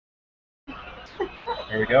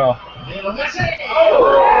Here we go.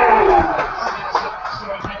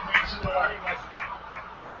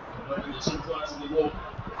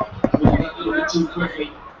 Too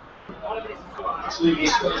quickly. Leaving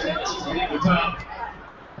Spurs in to hit the ground.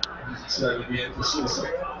 So it'll be in for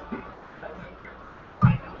suicide.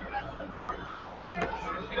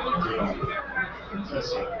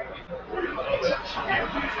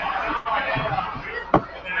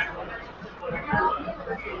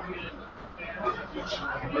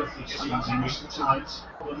 Teams in recent times.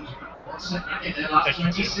 1 second in their last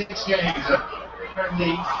 26 games.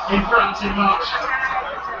 Friendly in France in March.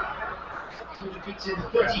 Defeated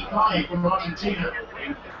 35 from Argentina.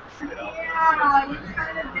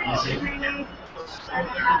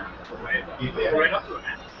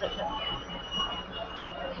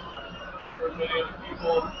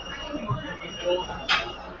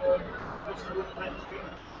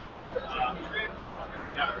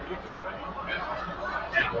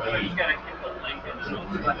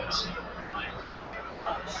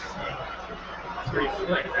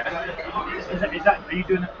 Are you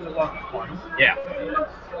doing it for the last one? Yeah.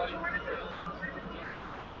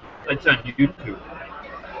 It's on YouTube.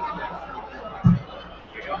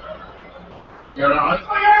 You're right.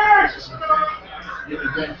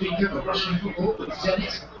 Benfica, the Russian football, the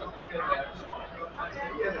Zenit.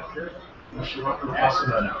 Russia up for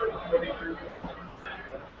Barcelona.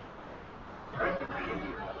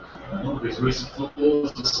 One of his recent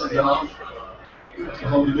footballs, the second half.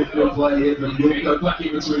 Holding midfield play here, but he will go back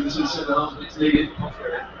in between the two centre halves if it's needed.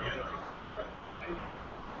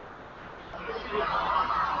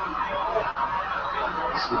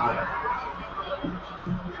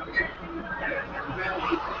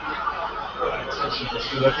 Attention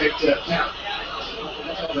to the Victor now.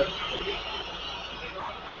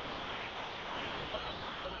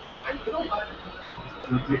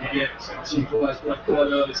 Again, 17 players quite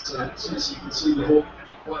early, so as soon as you can see the ball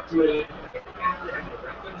quite clearly.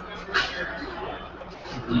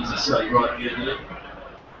 Easy save right here, isn't it?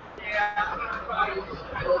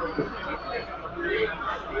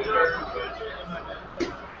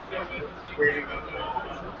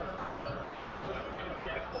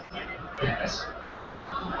 Yes.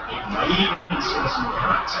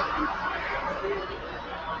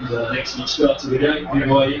 An excellent start to the game, a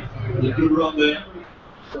good run there.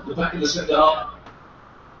 At the back of the centre half,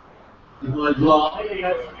 behind Blah.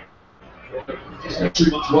 There's not too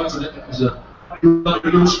much weight in it. It was a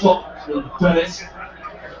good spot for Perez.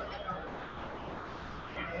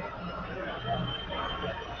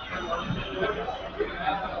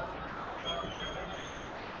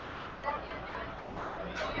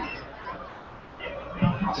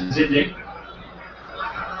 To Zindig.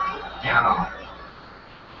 Yeah.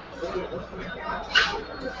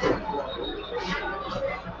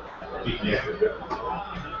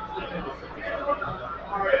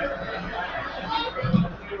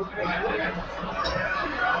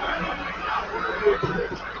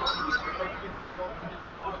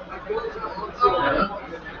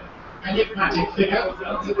 Enigmatic figure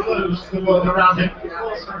to close the world around him.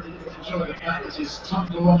 Enjoy the fact that he's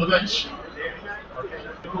tumble on the bench.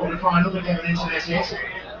 The quarter final, the game of internet is.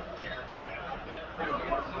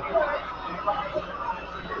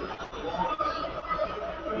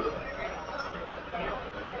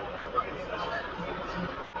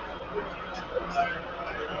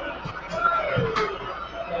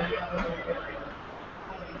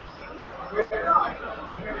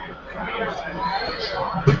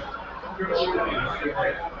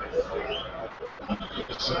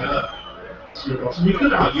 You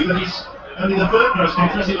could argue that he's only the third most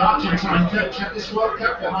impressive Argentine coach at this World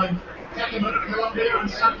Cup, behind Tekeman, Colombia and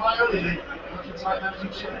Sampaoli, the Argentine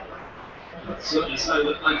managing chair. I'd certainly say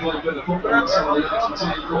that they played better football than some of the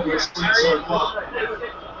Argentine footballers so far.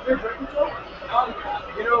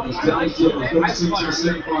 He's done his job, he's got his team to the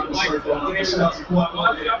semi-final so far, he's started quite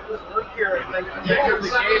well here.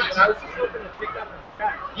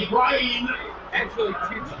 Higuain actually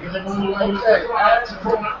keeps them all the way to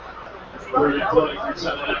corner. Brilliant play from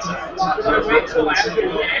Salah. I don't know if we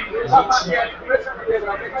made any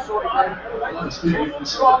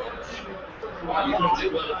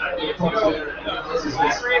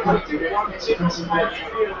difference that night.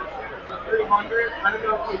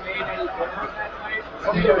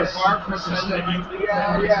 It was hard for us to stay. I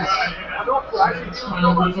don't actually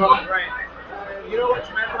right. You know what's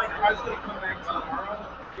meant like I was going to come back tomorrow.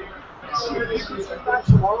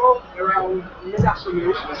 Tomorrow around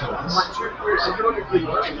mid-afternoon, like 2 years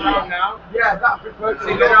around now. Yeah, that'd be perfect.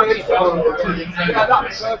 Yeah, that'd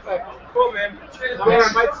be perfect. Cool, man. Yeah, I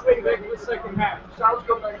might swing back in the second half. Sounds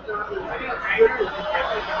good back there.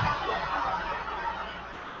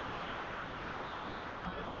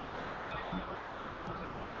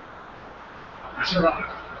 pressure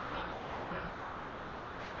up.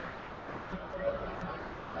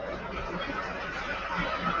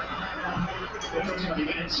 The 20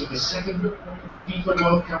 minutes of the second FIFA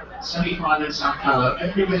World Cup semi-final in Sao Paulo.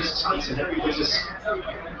 Every bit as tight and every bit as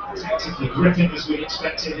tactically gripping as we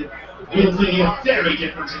expected. Will be a very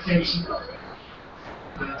different occasion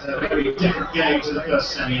and a very different game to the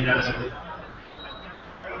first semi, inevitably.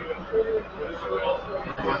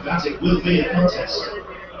 Like that, it will be a contest.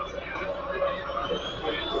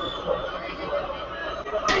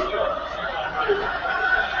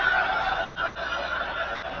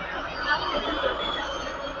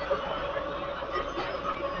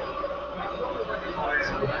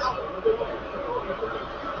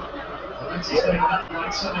 He's going up the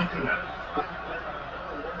right side for that.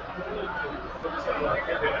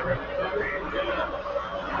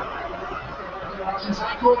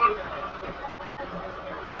 Argentina corner.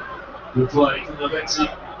 Good play from Lavezzi.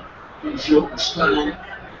 Being short and span on.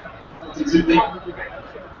 Nothing's in there.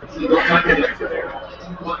 He got back in it.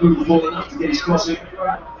 Didn't quite move the ball enough to get his crossing.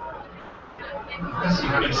 Messi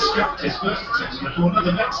having scuffed his first attempt in the corner.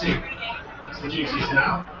 Lavezzi has the duties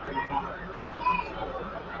now.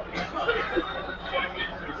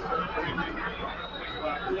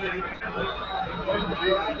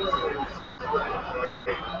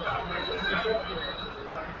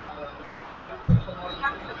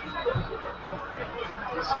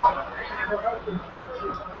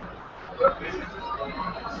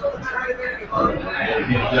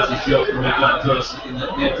 He does his job from that first in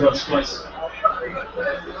the near first place.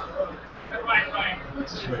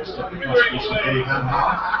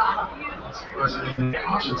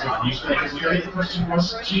 Argentine newspapers today, the question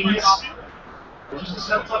was genius or just a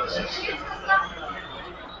self-hypnosis?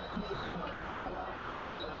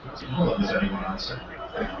 Not in Holland, there's only one answer.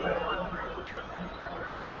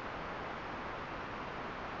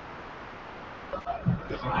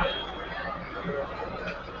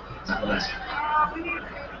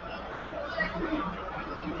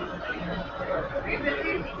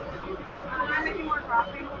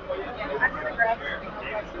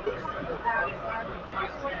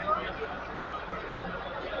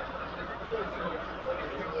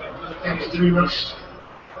 To be rushed.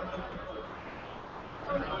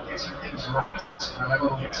 Get some things right, however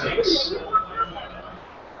long it takes.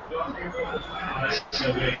 So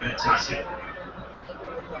we're going to tax it.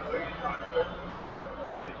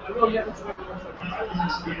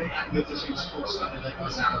 With the two sports that they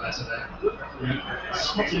got out of better there. We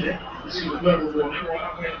spotted it, received a verbal warning.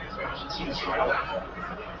 Argentina strike back.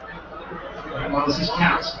 Well, this is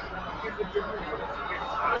count.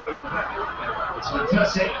 It's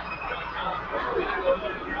fantastic.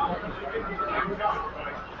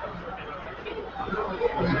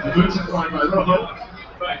 The boots are flying by Rojo.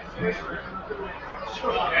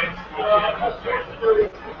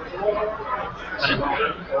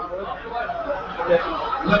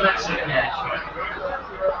 Lavezzi.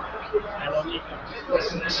 That's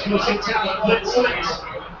an explosive talent. Let's select.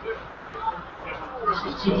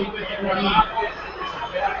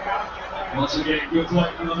 Once again, good play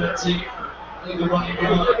from Lavezzi. In the running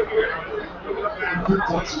yard. And good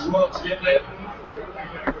points as well to get there. Is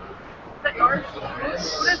that yours? What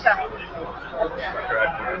is that?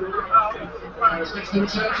 Expects the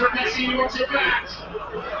return from Messi, who wants it back.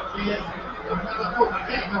 Another corner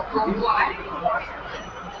kick from Black.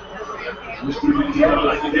 Mr. Rudy, I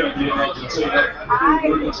think they're in Argentina.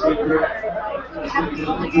 Very much been great. It's been a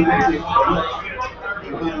good game.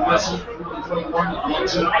 Messi,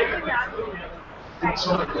 1-2. Good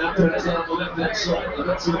side, now Perez on the left hand side, and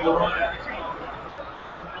that's on the right.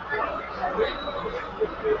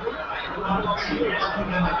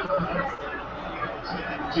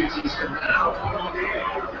 Duties for now.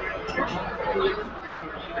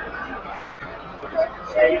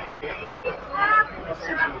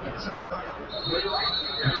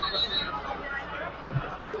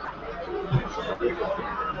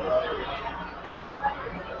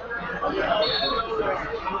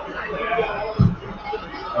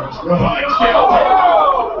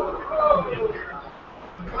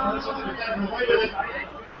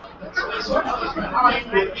 Behind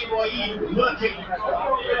with Ibrahim working.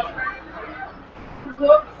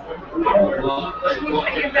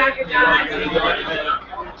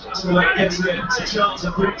 So that gets there. It's a chance,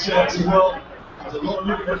 a quick chance as well. There's a lot of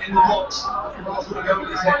movement in the box. Ross going to go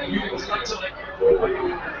with his head and moving straight on it.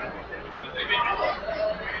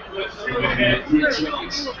 Great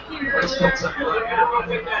chance. Let's contact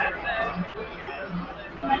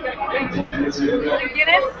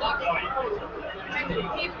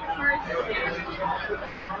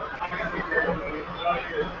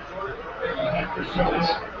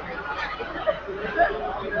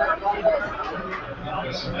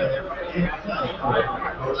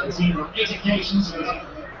Argentina on 8 occasions with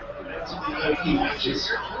relatively key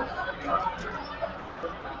matches.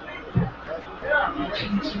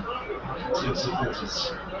 Argentina supporters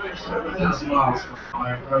 1,000 miles from my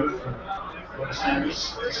own road from Buenos Aires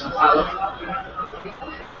to Sao Paulo.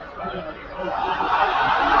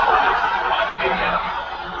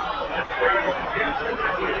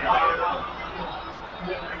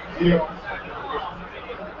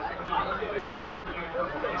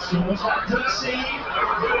 Someone's back to the sea.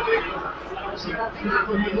 So that can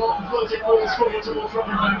happen with long floating balls forward towards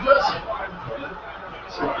Robin van Persie.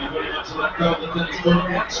 So you're going up to that goal and then it's going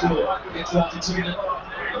to score against Argentina.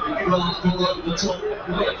 Grant ball over the top,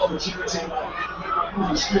 great opportunity.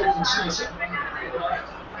 Really skillful slicing.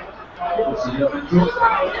 What's the other goal?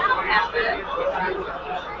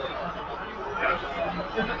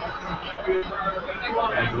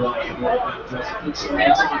 And Grant puts it on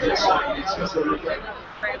the side, it's just a regret.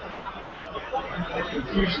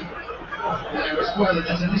 Confusion there as well,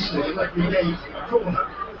 as initially the referee gave a corner.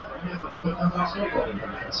 But that's not Robin van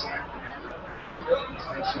Persie.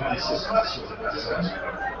 Actually, this is special to that sense.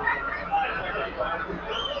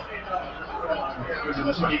 The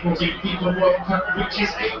 2014 FIFA World Cup reaches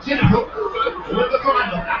a pinnacle with the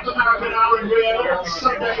final at the American Hour in Rio on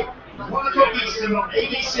Sunday, 1 o'clock Eastern on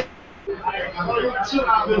ABC. A whole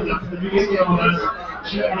 2-hour build-up to the biggest game on earth.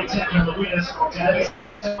 Germany taking on the winners of today's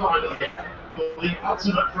final for the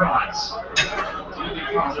ultimate prize.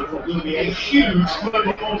 Part of what will be a huge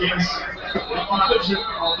global audience on a vision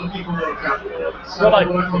of the FIFA World Cup. So on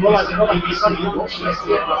ABC, watch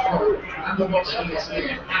ESPN.com and the Watch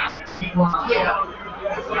ESPN app. People are here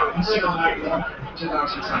in Singapore to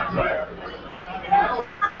last your time.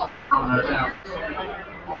 No doubt.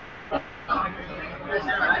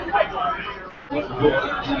 What the ball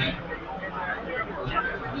actually.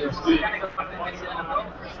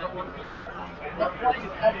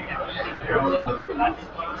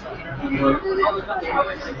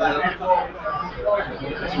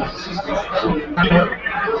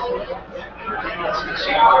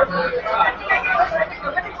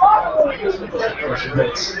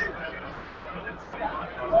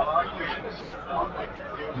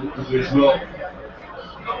 As well.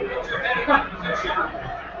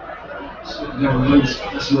 Never lose.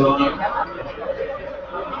 That's what I know.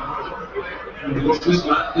 What's this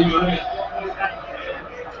man? Leave it in.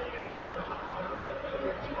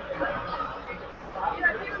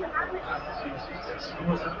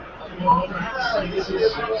 This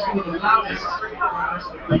is one of the loudest crowds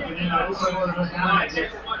we've been in, and also one of the most animated.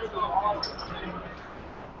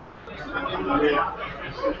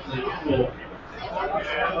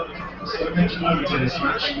 So I mentioned over to this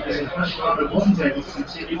match, because if Ashland wasn't able to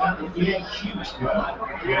continue, that would be a huge blow.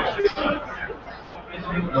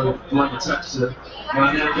 Blind attacks to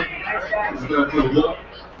Ryan He's going for a walk.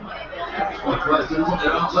 Like players do put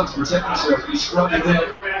their arms up to protect themselves. He's struggling there.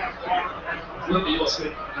 Really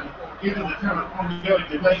Oscar. Given the current ongoing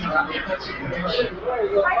debate about the effects of concussion,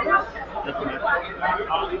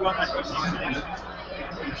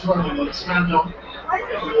 Troy will expand on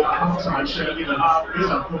half-time show, given his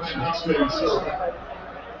unfortunate experiences.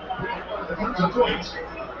 There comes a point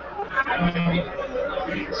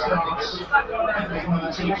when it starts with one of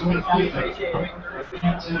the teams with FIFA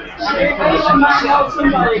to stay focused on themselves and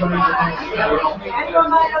encourage the carry on.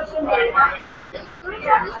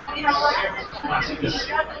 I think it's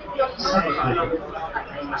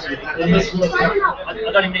in this World Cup, I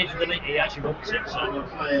don't even need to delete it, he actually wants it, so.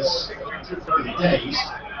 Players early days,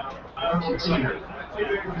 Argentina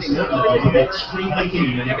is looking extremely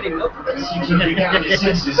keen and seems to be down his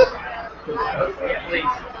senses.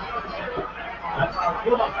 Please.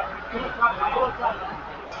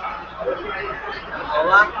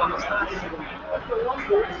 Hola, ¿cómo estás?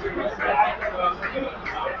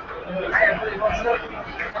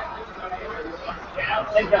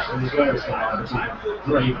 And his various guys are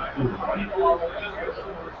brave football.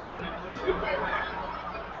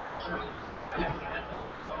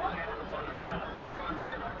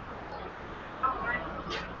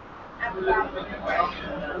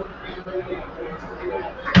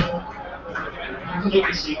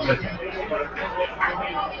 Absolutely seems okay.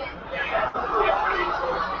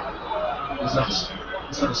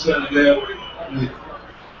 It's understanding there with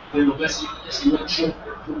Lionel Messi. Messi went short.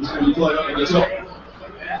 Thought he was going to be played up in the top.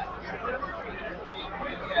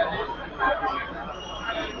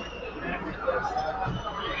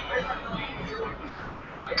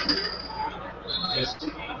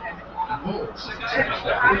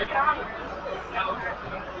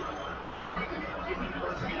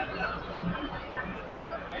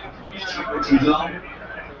 Entry down.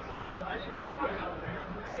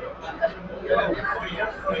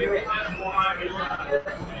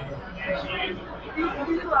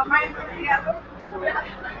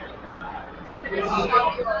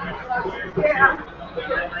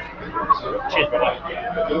 Cheers, brother.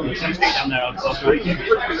 Stay down there. I'll go.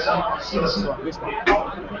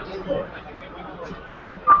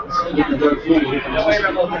 So you can go forward.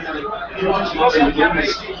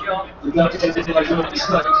 The gap is like you're on the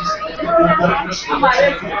stage.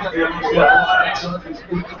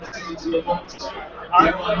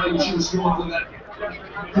 Maybe she was scored with that.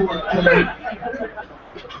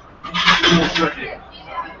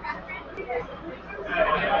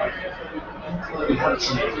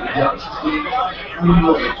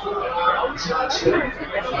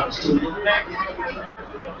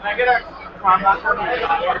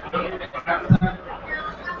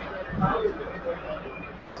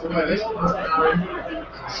 Well, this was our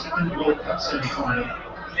second World Cup semi-final.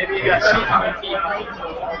 Maybe you got some.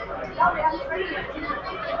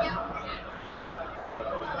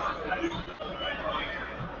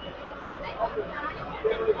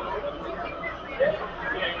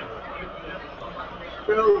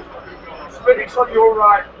 Bill, spinach on your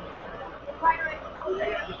right.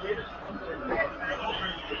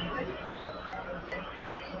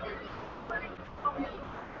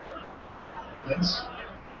 Let's.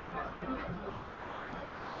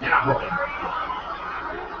 Now,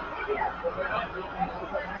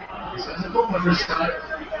 so it's a corner for his side.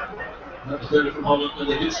 That's better from Holland, and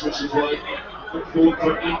they did switch his way. Put forward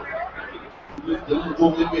quickly. The little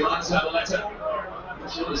ball in behind Zabaleta.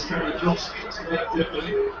 So it's carried across to that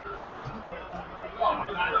quickly.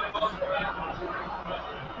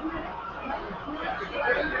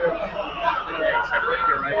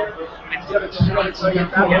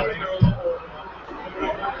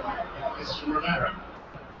 It's from Romero.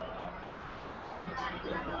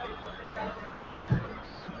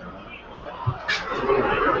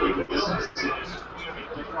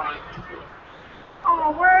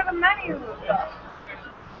 Oh, where are the menus and stuff?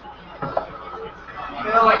 I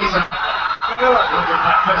feel like he's a.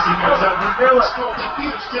 Percy goes over and Bill scored a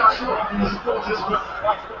huge jump shot from the supporters, but.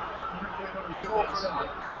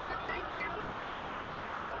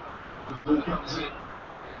 The ball comes in.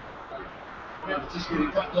 Just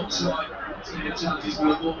getting back offside. Seeing the challenges with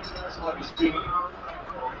the ball. Slide was given.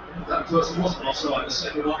 That person wasn't offside. The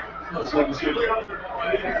second one. That slide was given.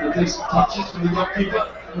 The decent touches from the goalkeeper.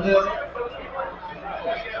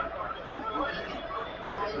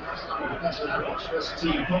 That's our first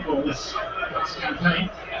team football this campaign.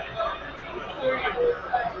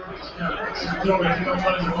 Sampdoria have gone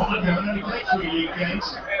well as a Monaco and only played 3 league games.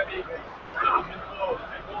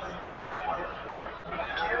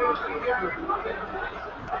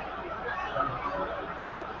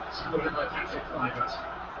 Supported by Patrick Kluivert.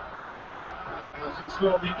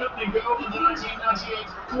 Scored the opening goal in the 1998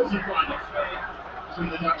 quarter-final between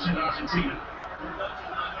the Dutch and Argentina.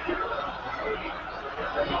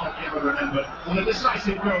 I never remember. And a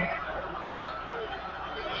decisive goal.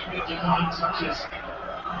 Behind touches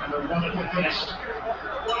and a wonderful finish.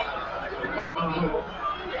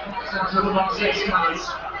 Sounds a little about 6 guys.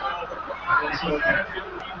 Against Monaco.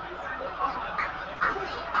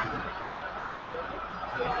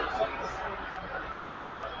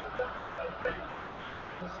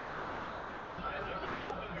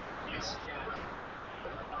 Yes.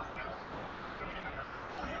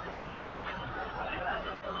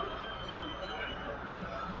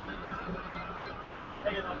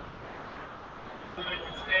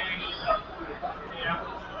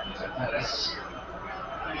 Perez.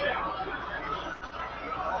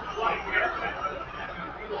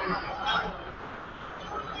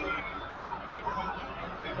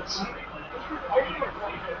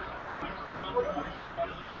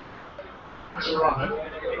 Serrano.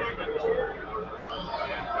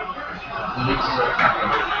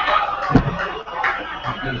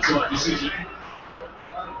 And the tight decision.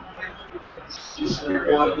 Just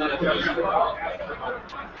wide on that occasion.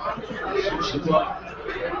 Switch the clock.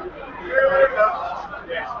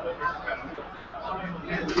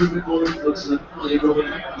 A little bit more influence than the Robin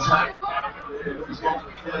attack. He's not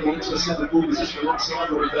playing into a centre ball position alongside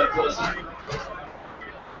or with that person.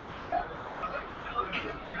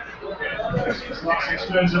 His last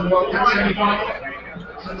experience of the World Cup semi-final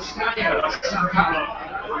for the Stadio of Sao Paulo,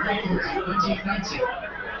 Naples, 1990.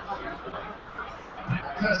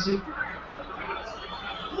 Percy.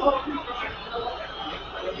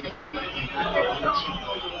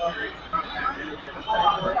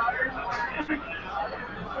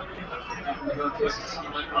 The goal places to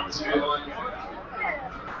make runs to your line.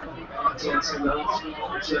 Johnson, the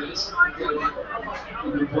half James, get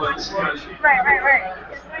on. Good play, straight. Right.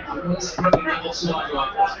 Let's run in the offside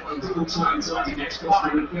line. And full time time against Costa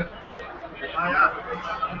Rica.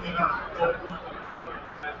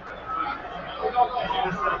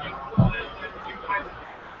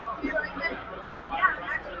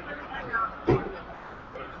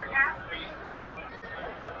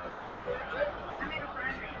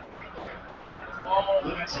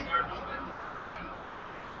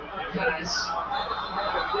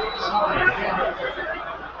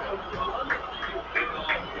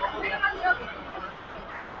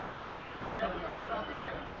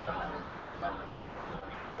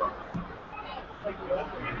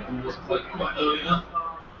 Was played quite early enough.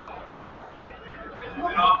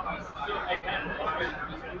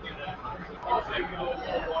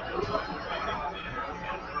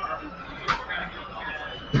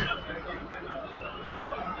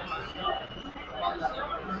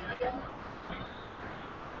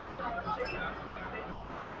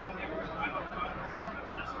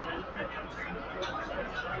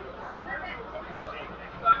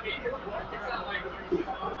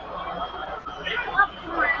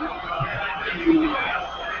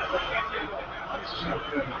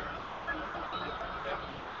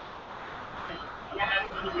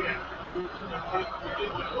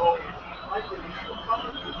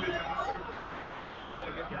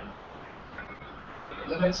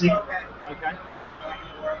 Let's see. Okay.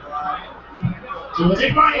 So we'll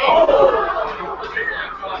take money.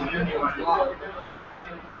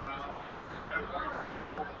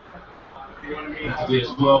 As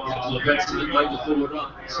well, because the best that made the forward run.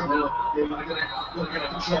 So they're going to get a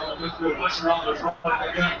control of midfield. Mascherano's right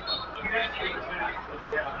again.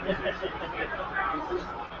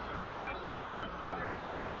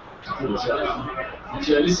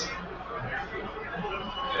 James.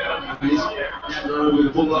 With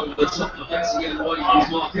the ball over the top of the fence again, away from his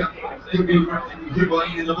marker. Could be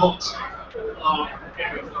Higuain in the box.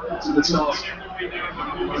 To the task. This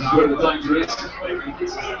is where the danger is.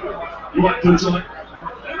 Right foot on it.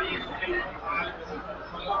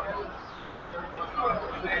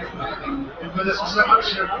 But this is so much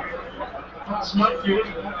past month you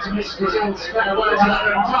wouldn't want to miss Brazil's farewell to that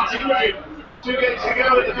fantastic game. 2 games to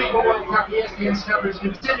go in the FIFA World Cup. ESPN's coverage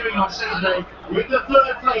continuing on Saturday with the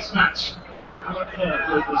third place match. And the third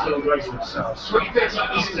will Brazil race themselves.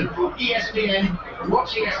 3:30 Eastern, ESPN,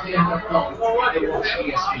 watch ESPN.com, or watch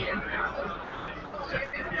ESPN.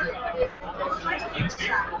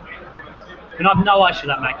 Can I have no ice for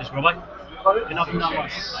that, Magnus, Robbie? Can I have no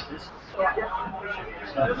ice, Magnus?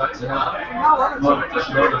 Back to now.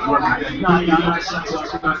 Sometimes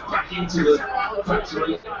go back into the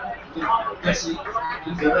factory. Messi,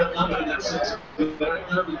 into that number in that sense.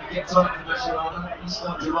 Nobody can get tight to Mascherano. He's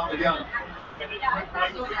starting to run the game.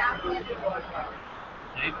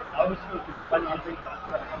 I was looking when I think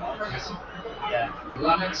yeah.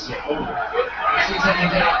 Laments. She's taking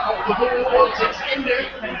down off the ball. It's ended.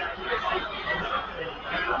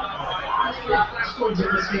 Last point in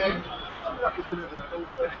this game.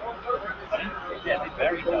 Yeah, it's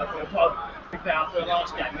very tough. We found the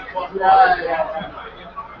last game.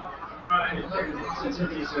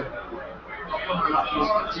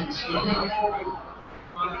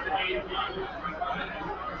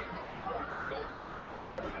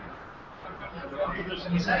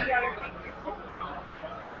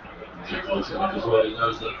 As well, he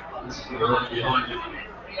knows that this is going to run behind him.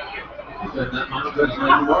 Then that much better than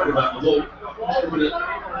even worried about the ball. Just coming at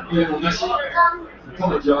Lionel Messi.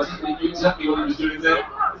 Apologising, he knew exactly what he was doing there.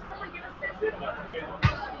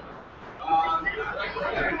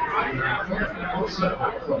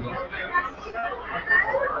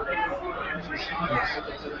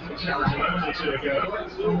 Challenge a moment or two ago.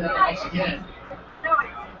 Again.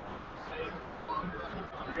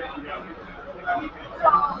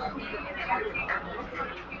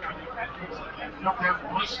 Knockout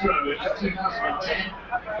Maestro in 2010.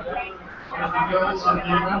 One of the goals in the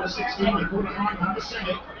round of 16, the quarterfinal and the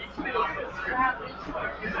semi.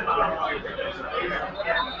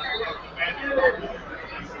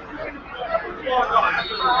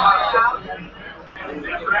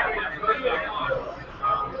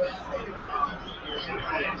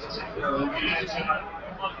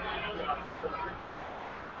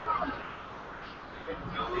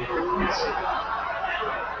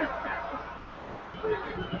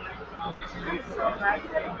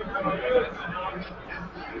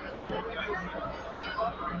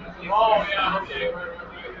 Oh, yeah, okay.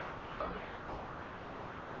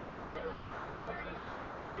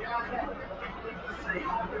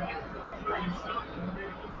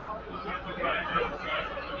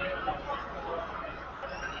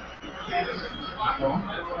 Back on.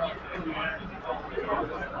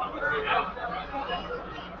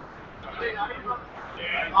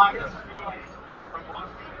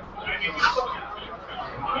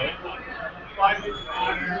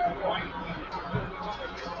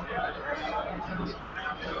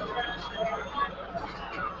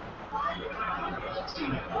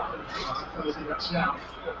 Closing that down.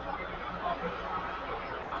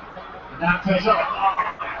 And that pays off.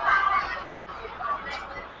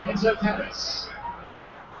 Enzo Perez.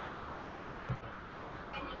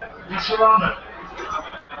 Mascherano.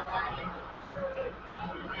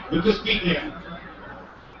 Lucas Biglia.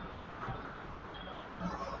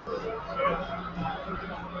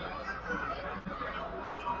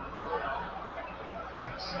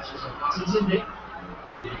 Zindi.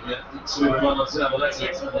 Yeah, two runners out, that's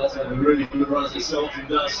a really good run as he so often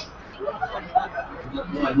does.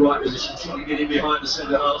 My right position, trying to get in behind the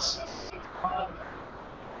centre halves.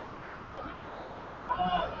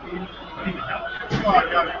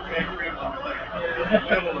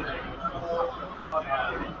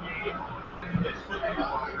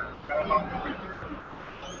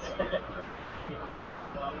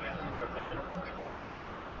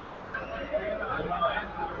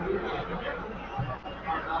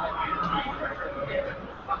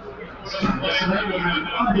 Yesterday we had an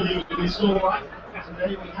unbelievably scoreline.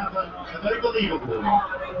 Today we have a very believable one.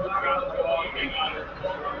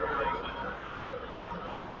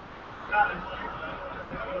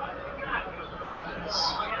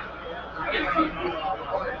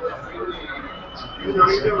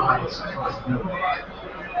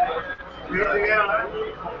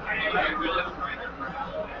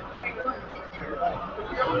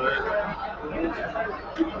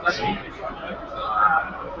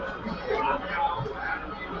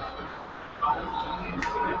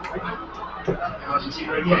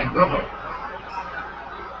 Argentina again, bravo.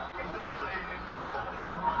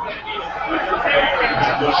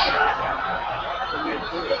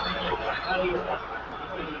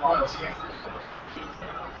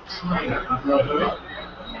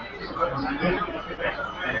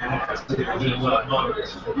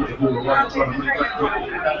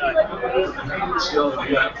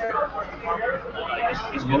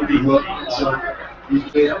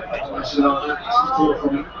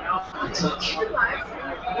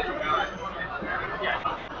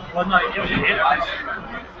 Well, no, it was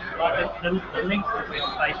like the link between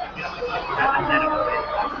Facebook, you have to click that and then it will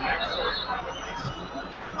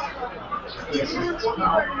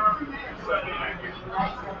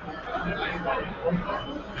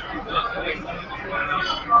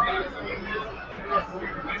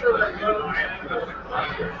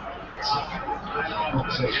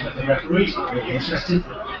Conversation with the referees, not really interested.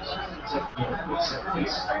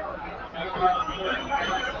 Please.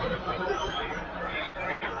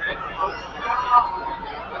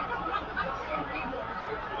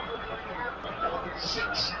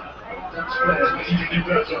 Six. That's players making a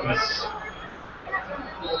conversion on this.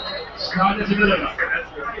 Skyler to deliver.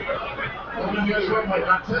 One goes one way,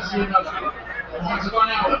 back to see another. That's about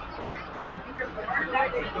an hour.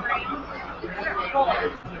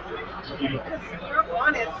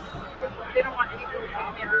 One is they don't want people to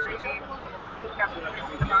come in or anything.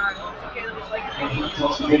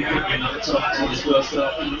 Possible picking at the top to this first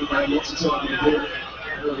half, and we've had lots of time in the ball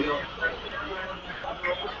early on.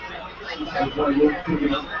 So very well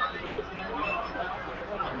picking up.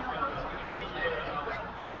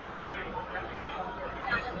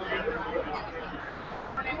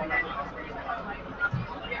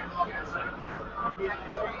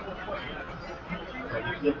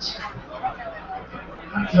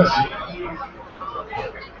 Fantastic.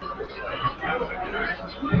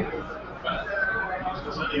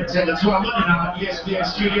 Intended tournament in our ESPN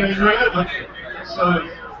studio in Rio, so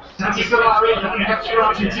Santi Solari looking ahead for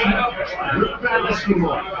Argentina. Group band the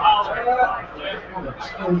score.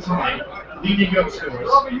 All time leading goal scorers.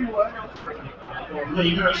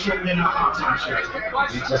 Lee very shortly in our half-time show.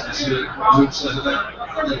 He doesn't see it. Luke says that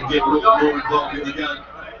they can get a little more involved in the game.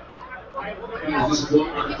 He was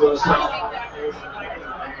disappointed in the first half.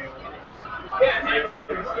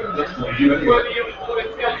 That's what you anyway.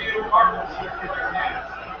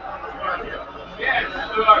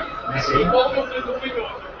 Messi.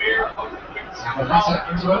 Zapata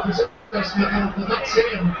into open space in the middle of the next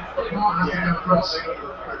city and Mark has to come across.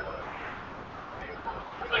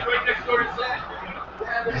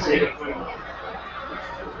 Messi.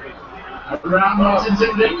 Around Martin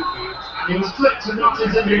Zindi. And he was flipped to Martin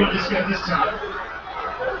Zindi when he scored this time.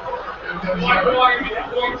 Good play.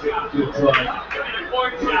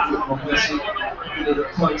 On Messi. Into the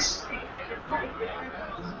place.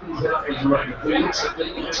 He's running Felix, and then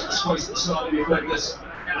he gets the space at the start of the defenders.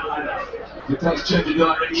 The pace changing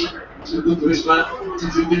direction to look for his man,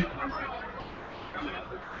 to Judy.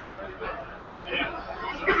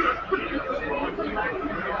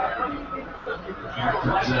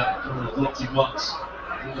 Comes out, blocked him once.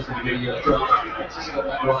 He's going to be dropped. He's got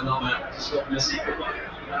that right arm out to stop Messi.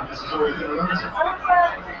 This is always going to run it.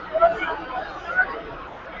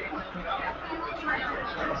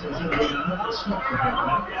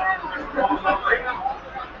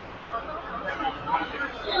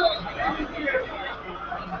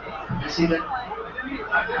 Messi then.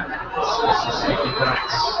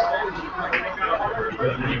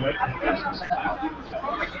 Anyway.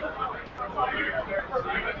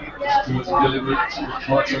 Towards the delivery, to the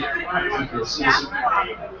Martin, to the Simpson.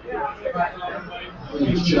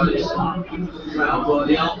 Huge challenge, fouled by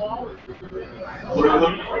the arm. Forever.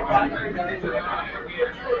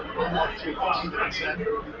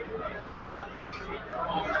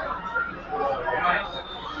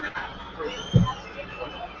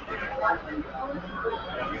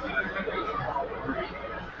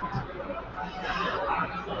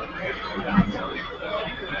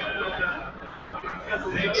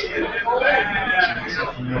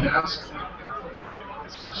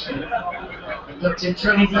 Conducting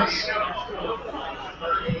training bus.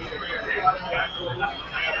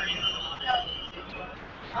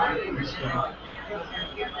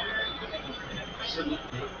 Absolutely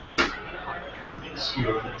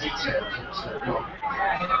minuscule in the details of what's going on.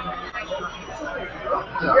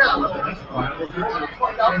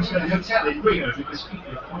 Change the hotel in Rio because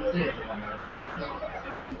people are quite dead.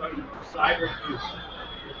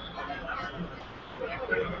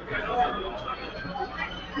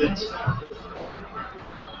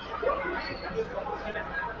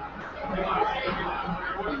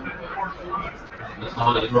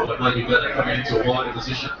 Harley and Robert maybe better coming into a wider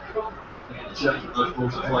position. And get the change of those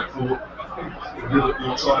balls to play forward. A little bit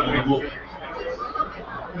more time on the ball.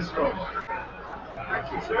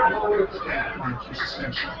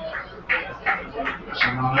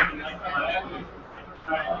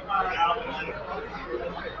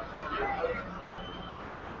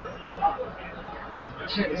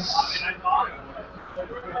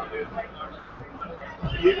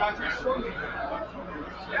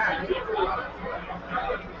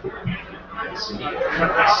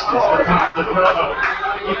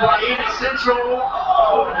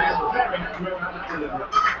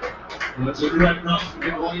 Well, that's a great run from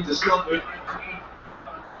Higuain to start with.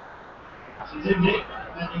 She's in it,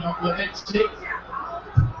 ending off the head stick.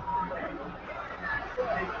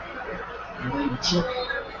 And then took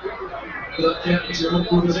that into an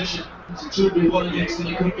awkward position. It's a 2v1 against and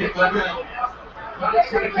he couldn't get back out. But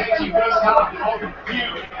it's going to take you first half of few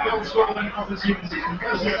goal scoring opportunities.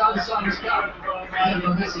 Because the other side is going, and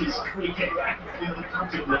Messi's free kick feeling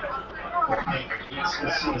comfortably. It's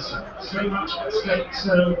the citizen. So much at stake,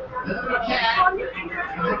 so the level of care and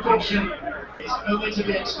precaution is only to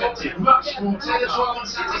be expected. Much more Teletrol and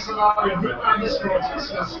Santa Solaria group around this floor to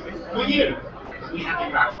discuss for you as we have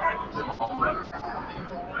you back.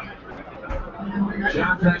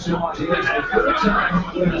 John, thanks so much. It is the third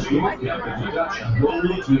time in this World Cup introduction. Roll to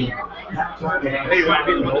halftime. Hey, you want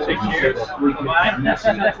to be the one to take cheers?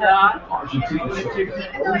 Argentina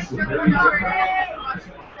so very different.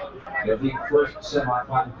 The first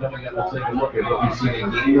semi-final coming up, we'll take a look at what we've seen in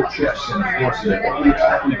Gabriel Chess and, of course, the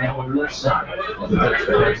attacking down the left side of the pitch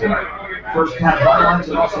today tonight. First half highlights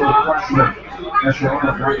and also the question of Escherona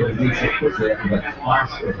not going to do so quickly after that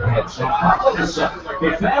flash of the head. So, how is the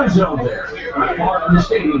fan zone there? Not far from the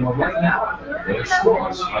stadium, but right now, it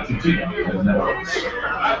scores Argentina and the Netherlands.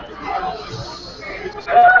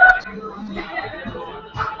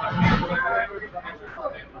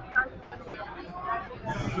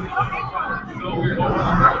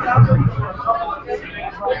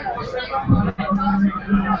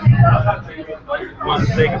 Want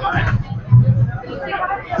to say goodbye?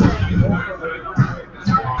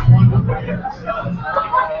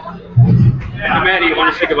 Maddie, you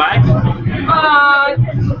want to say goodbye?